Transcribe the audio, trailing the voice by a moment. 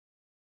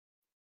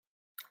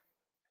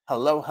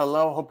Hello,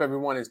 hello. Hope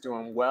everyone is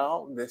doing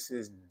well. This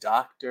is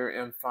Dr.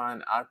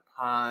 Imfan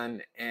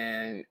Akpan,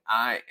 and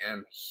I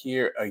am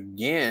here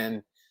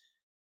again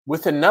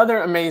with another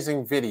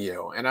amazing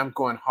video. And I'm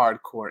going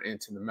hardcore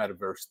into the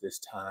metaverse this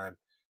time.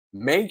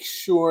 Make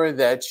sure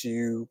that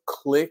you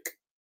click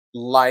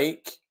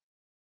like,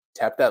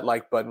 tap that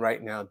like button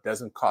right now. It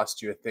doesn't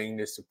cost you a thing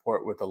to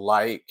support with a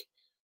like.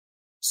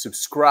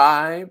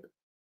 Subscribe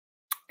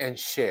and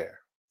share.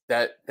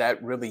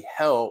 That really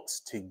helps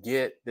to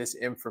get this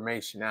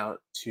information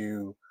out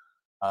to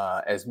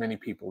as many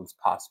people as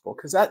possible,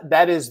 because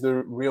that is the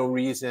real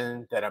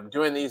reason that I'm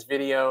doing these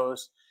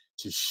videos,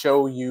 to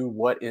show you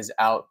what is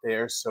out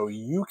there so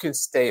you can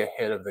stay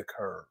ahead of the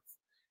curve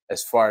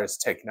as far as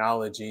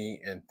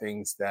technology and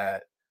things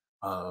that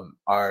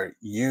are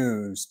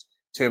used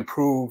to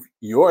improve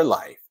your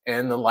life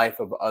and the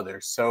life of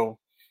others. So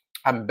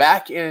I'm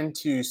back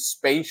into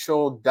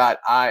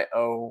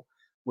spatial.io,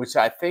 which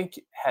I think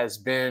has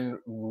been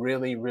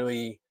really,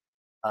 really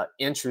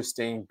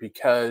interesting,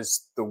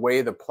 because the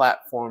way the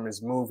platform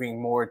is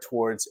moving more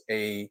towards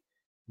a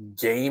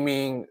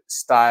gaming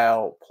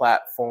style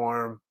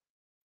platform.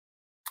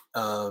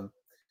 Um,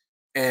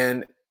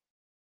 and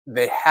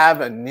they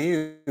have a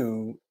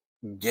new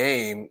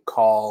game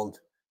called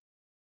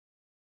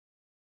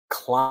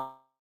Climate.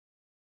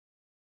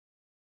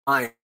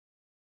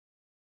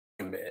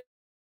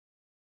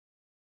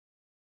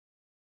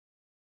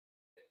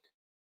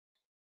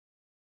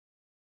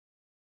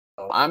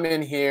 So I'm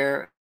in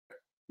here.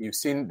 You've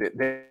seen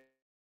there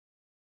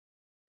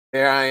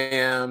I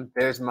am.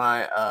 There's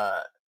my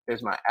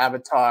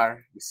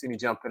avatar. You see me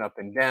jumping up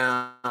and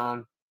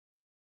down.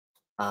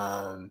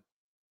 Um,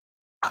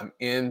 I'm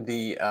in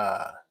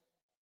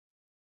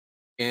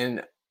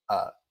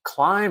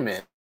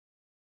climate,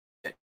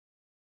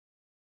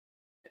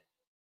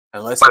 and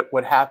let's see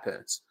what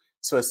happens.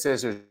 So it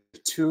says there's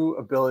two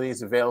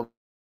abilities available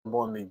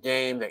in the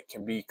game that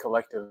can be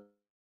collected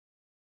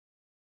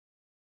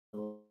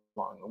along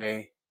the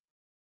way.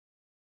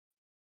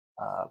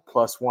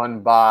 Plus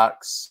one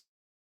box.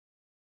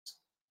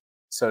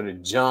 So to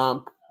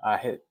jump, I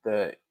hit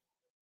the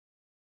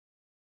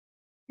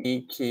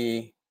E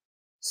key.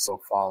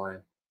 So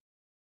falling.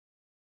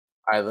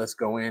 All right, let's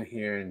go in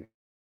here and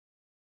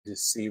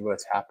just see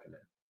what's happening.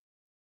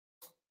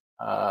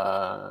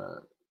 Uh,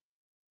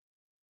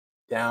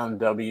 Down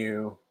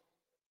W.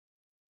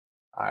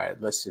 All right,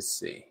 let's just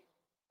see.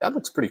 That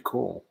looks pretty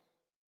cool.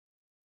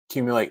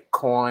 Accumulate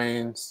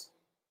coins.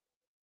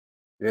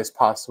 It is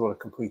possible to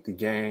complete the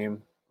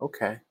game.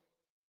 Okay,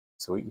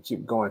 so we can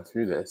keep going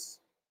through this.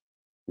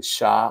 The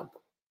shop.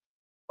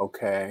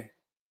 Okay.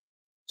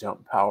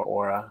 Jump power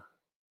aura.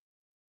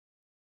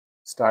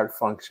 Start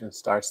function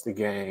starts the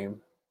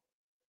game.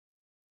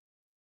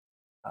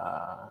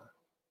 Uh,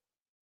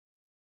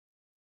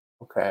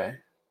 okay,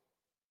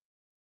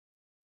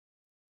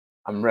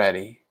 I'm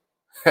ready.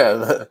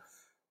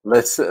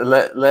 Let's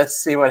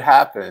see what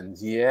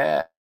happens.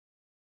 Yeah.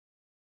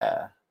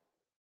 Uh,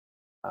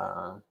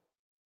 all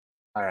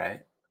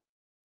right,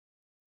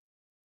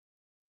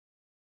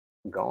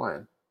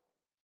 going.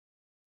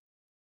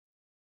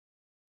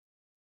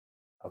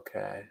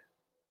 Okay.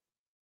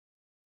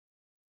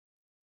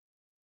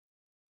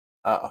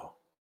 Uh-oh.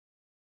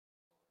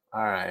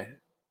 All right.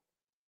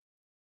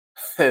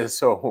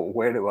 So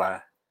where do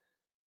I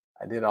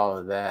did all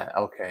of that.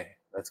 Okay,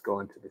 let's go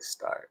into the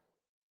start.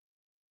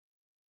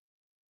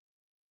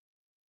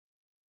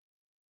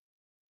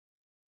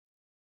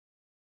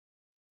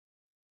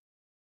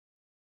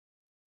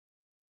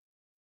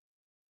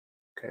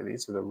 Okay,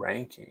 these are the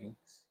rankings.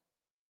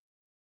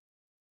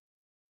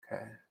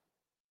 Okay.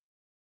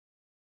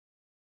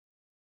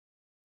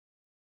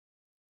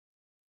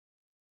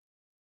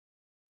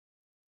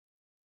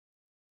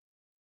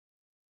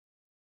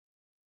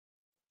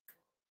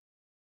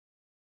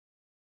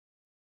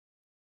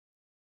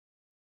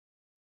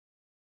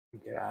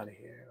 Get out of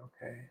here.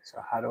 Okay.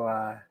 So how do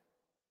I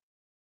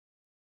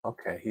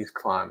okay, he's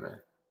climbing.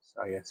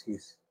 So I guess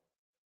he's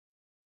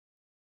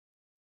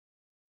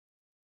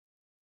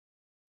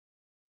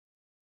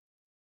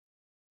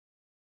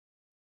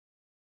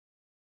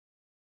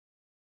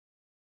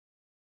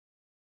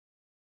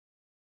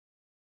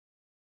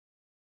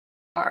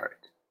all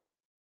right.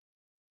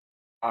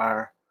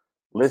 Are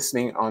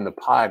listening on the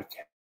podcast.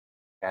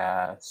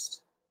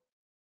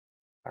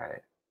 All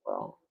right.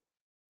 Well,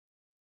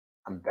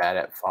 I'm bad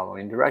at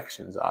following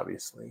directions,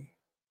 obviously.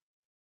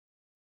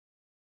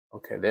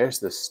 Okay, there's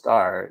the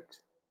start.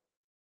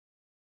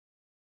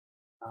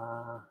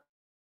 Uh,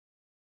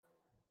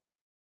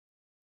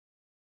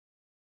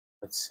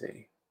 let's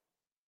see.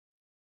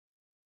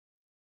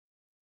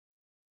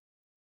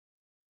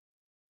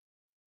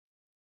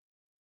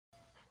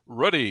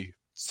 Ready,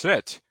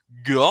 set,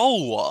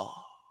 go!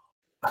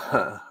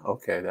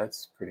 Okay,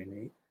 that's pretty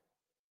neat.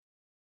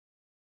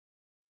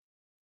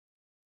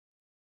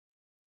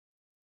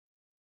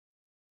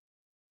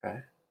 Okay.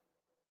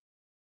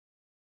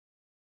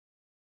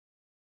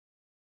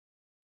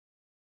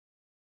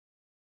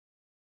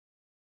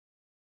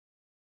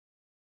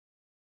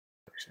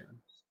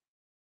 Directions.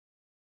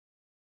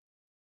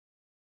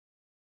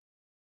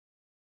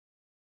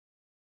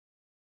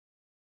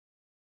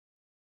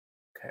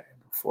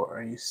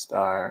 before you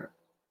start.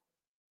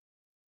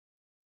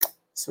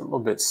 It's a little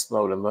bit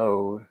slow to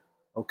load.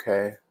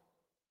 Okay.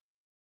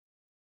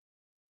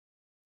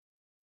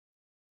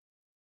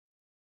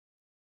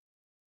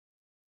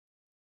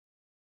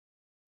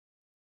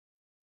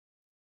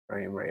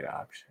 Frame rate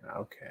option.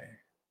 Okay.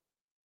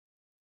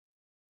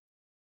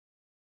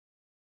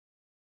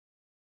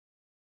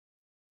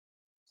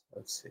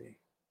 Let's see.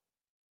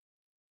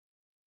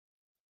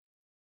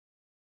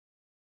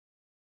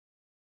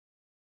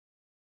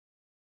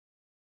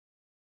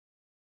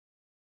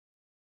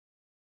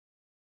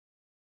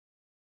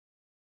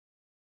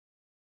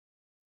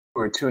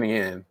 We're tuning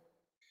in,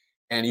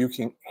 and you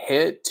can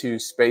head to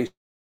spatial.io.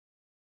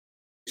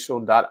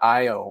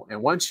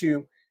 And once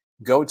you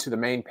go to the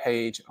main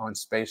page on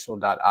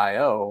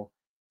spatial.io,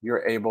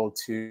 you're able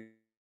to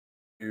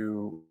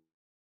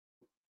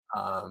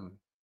um,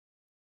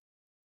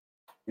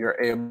 you're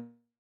able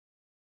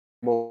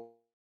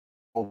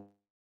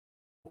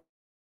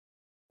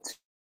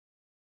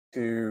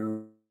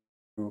to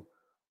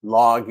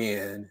log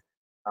in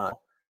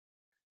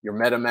your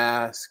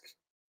MetaMask,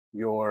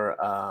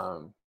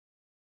 your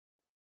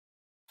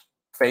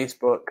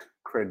Facebook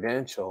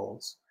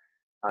credentials,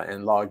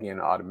 and log in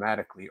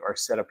automatically or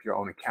set up your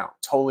own account.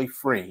 Totally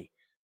free.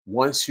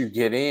 Once you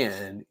get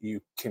in,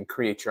 you can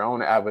create your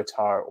own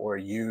avatar or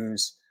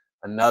use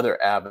another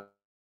avatar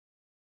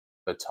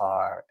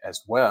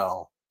as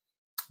well.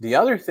 The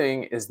other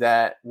thing is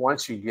that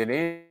once you get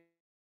in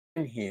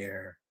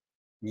here,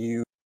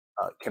 you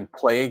can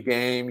play a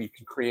game, you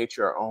can create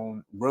your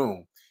own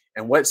room.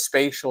 And what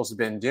Spatial's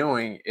been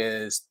doing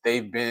is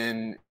they've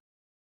been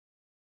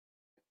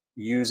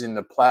using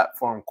the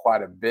platform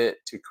quite a bit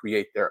to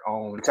create their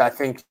own, which I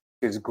think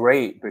is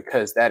great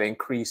because that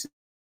increases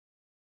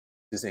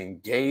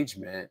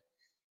engagement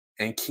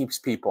and keeps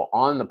people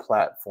on the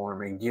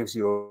platform and gives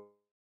you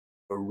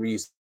a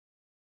reason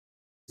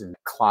to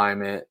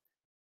climb it.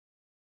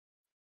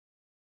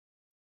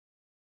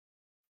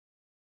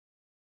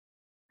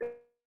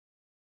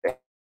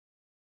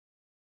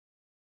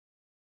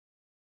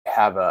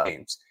 Have a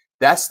games.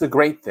 That's the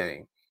great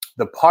thing.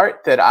 The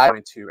part that I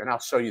went to, and I'll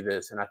show you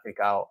this, and I think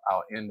I'll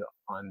end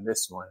on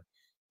this one,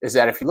 is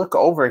that if you look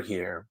over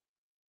here,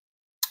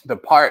 the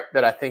part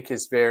that I think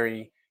is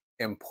very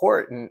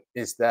important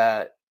is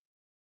that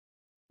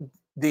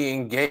the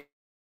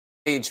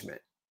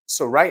engagement.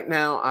 So right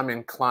now I'm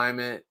in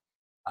climate.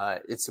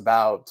 It's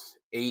about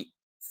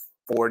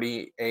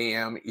 8:40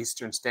 a.m.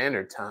 Eastern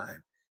Standard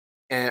Time,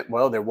 and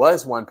well, there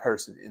was one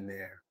person in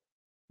there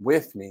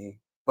with me,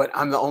 but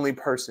I'm the only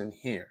person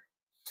here.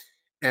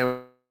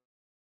 And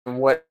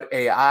what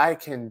AI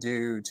can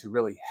do to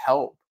really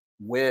help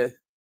with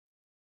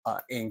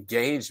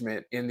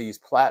engagement in these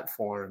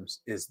platforms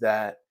is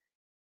that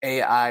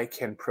AI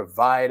can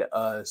provide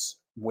us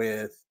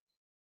with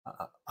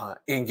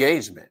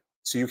engagement.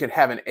 So you can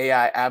have an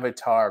AI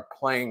avatar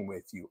playing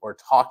with you or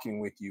talking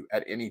with you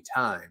at any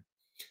time.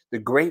 The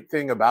great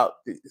thing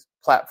about these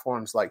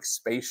platforms like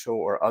Spatial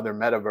or other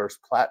metaverse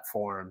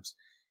platforms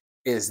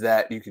is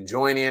that you can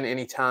join in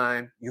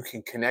anytime, you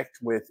can connect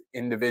with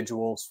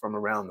individuals from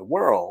around the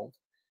world,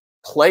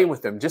 play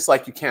with them just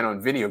like you can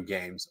on video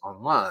games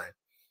online.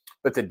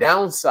 But the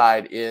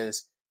downside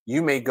is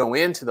you may go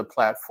into the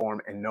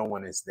platform and no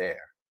one is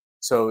there.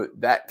 So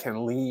that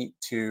can lead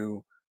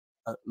to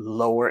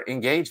lower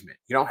engagement.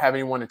 You don't have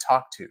anyone to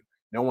talk to,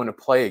 no one to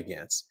play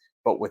against.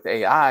 But with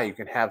AI, you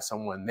can have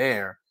someone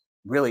there,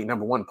 really,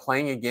 number one,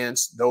 playing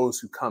against those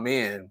who come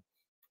in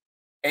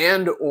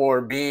and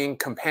or being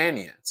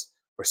companions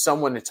or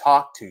someone to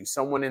talk to,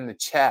 someone in the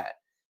chat,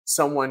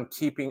 someone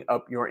keeping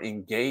up your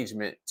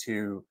engagement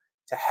to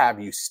have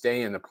you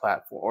stay in the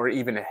platform or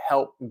even to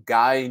help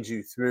guide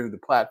you through the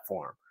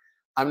platform.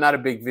 I'm not a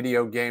big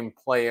video game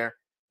player.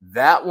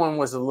 That one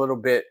was a little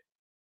bit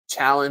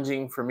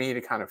challenging for me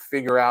to kind of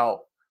figure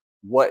out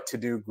what to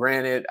do.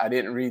 Granted, I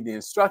didn't read the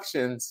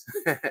instructions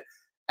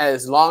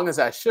as long as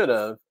I should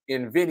have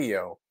in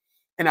video.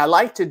 And I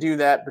like to do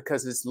that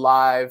because it's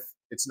live,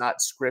 it's not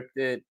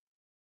scripted.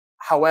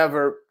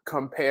 However,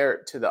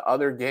 compared to the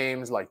other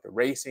games like the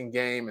racing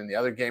game and the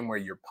other game where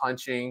you're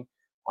punching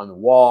on the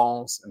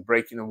walls and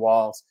breaking the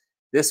walls,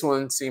 this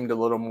one seemed a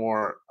little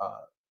more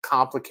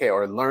complicated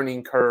or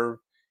learning curve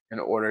in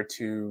order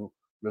to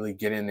really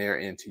get in there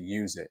and to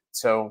use it.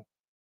 So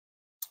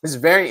it's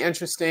very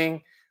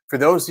interesting. For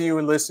those of you who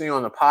are listening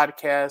on the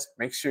podcast,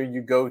 make sure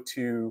you go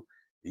to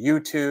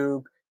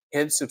YouTube,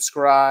 hit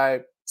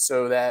subscribe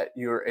so that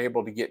you're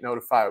able to get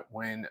notified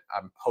when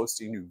I'm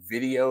posting new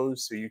videos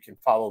so you can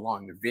follow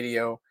along the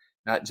video,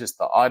 not just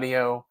the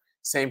audio.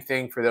 Same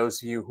thing for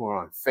those of you who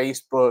are on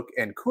Facebook.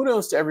 And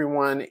kudos to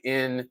everyone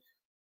in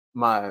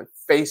my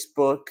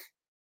Facebook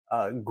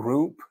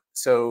group.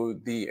 So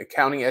the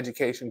accounting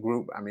education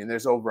group, I mean,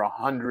 there's over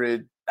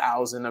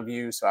 100,000 of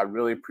you. So I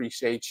really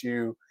appreciate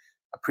you.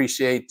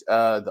 Appreciate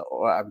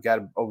I've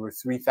got over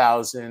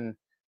 3,000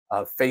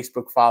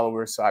 Facebook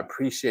followers. So I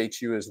appreciate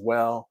you as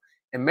well.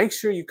 And make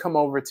sure you come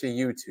over to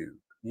YouTube.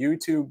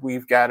 YouTube,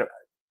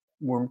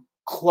 we're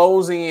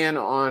closing in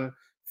on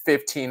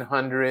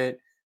 1,500.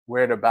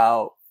 We're at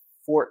about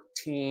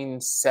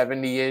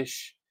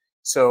 1470-ish.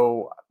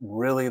 So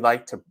really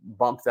like to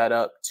bump that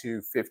up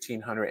to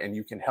 1500, and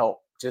you can help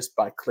just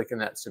by clicking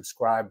that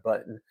subscribe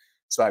button.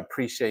 So I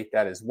appreciate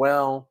that as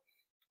well.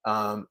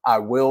 I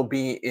will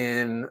be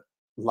in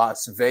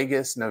Las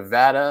Vegas,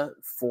 Nevada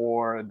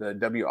for the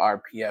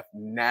WRPF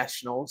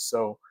Nationals.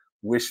 So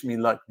wish me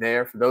luck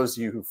there. For those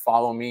of you who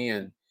follow me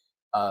and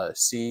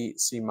see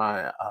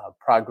my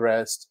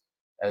progress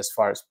as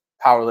far as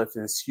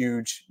powerlifting, this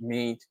huge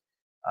meet.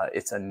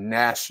 It's a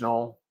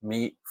national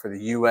meet for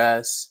the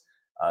U.S.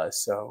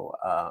 So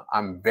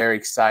I'm very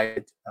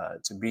excited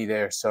to be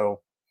there.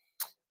 So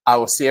I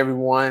will see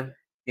everyone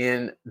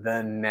in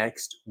the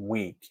next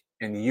week.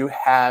 And you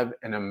have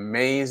an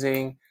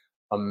amazing,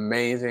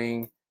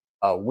 amazing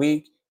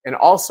week. And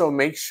also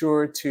make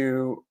sure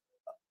to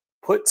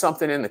put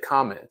something in the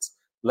comments.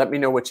 Let me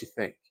know what you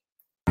think.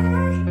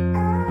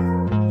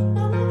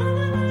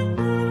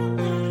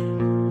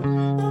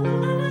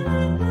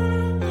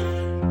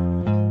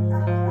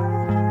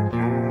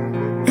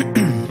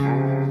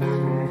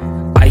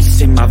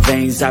 In my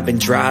veins, I've been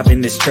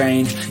driving this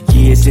train.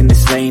 Years in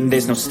this lane,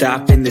 there's no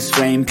stopping this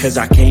flame. Cause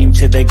I came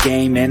to the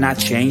game and I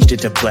changed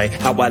it to play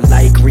how I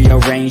like,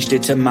 rearranged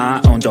it to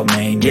my own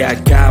domain. Yeah, I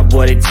got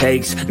what it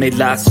takes, made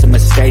lots of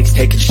mistakes,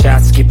 taking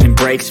shots, skipping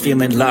breaks,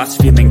 feeling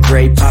lost, feeling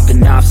great,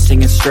 popping off,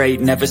 singing straight,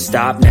 never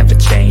stopped, never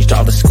changed. All the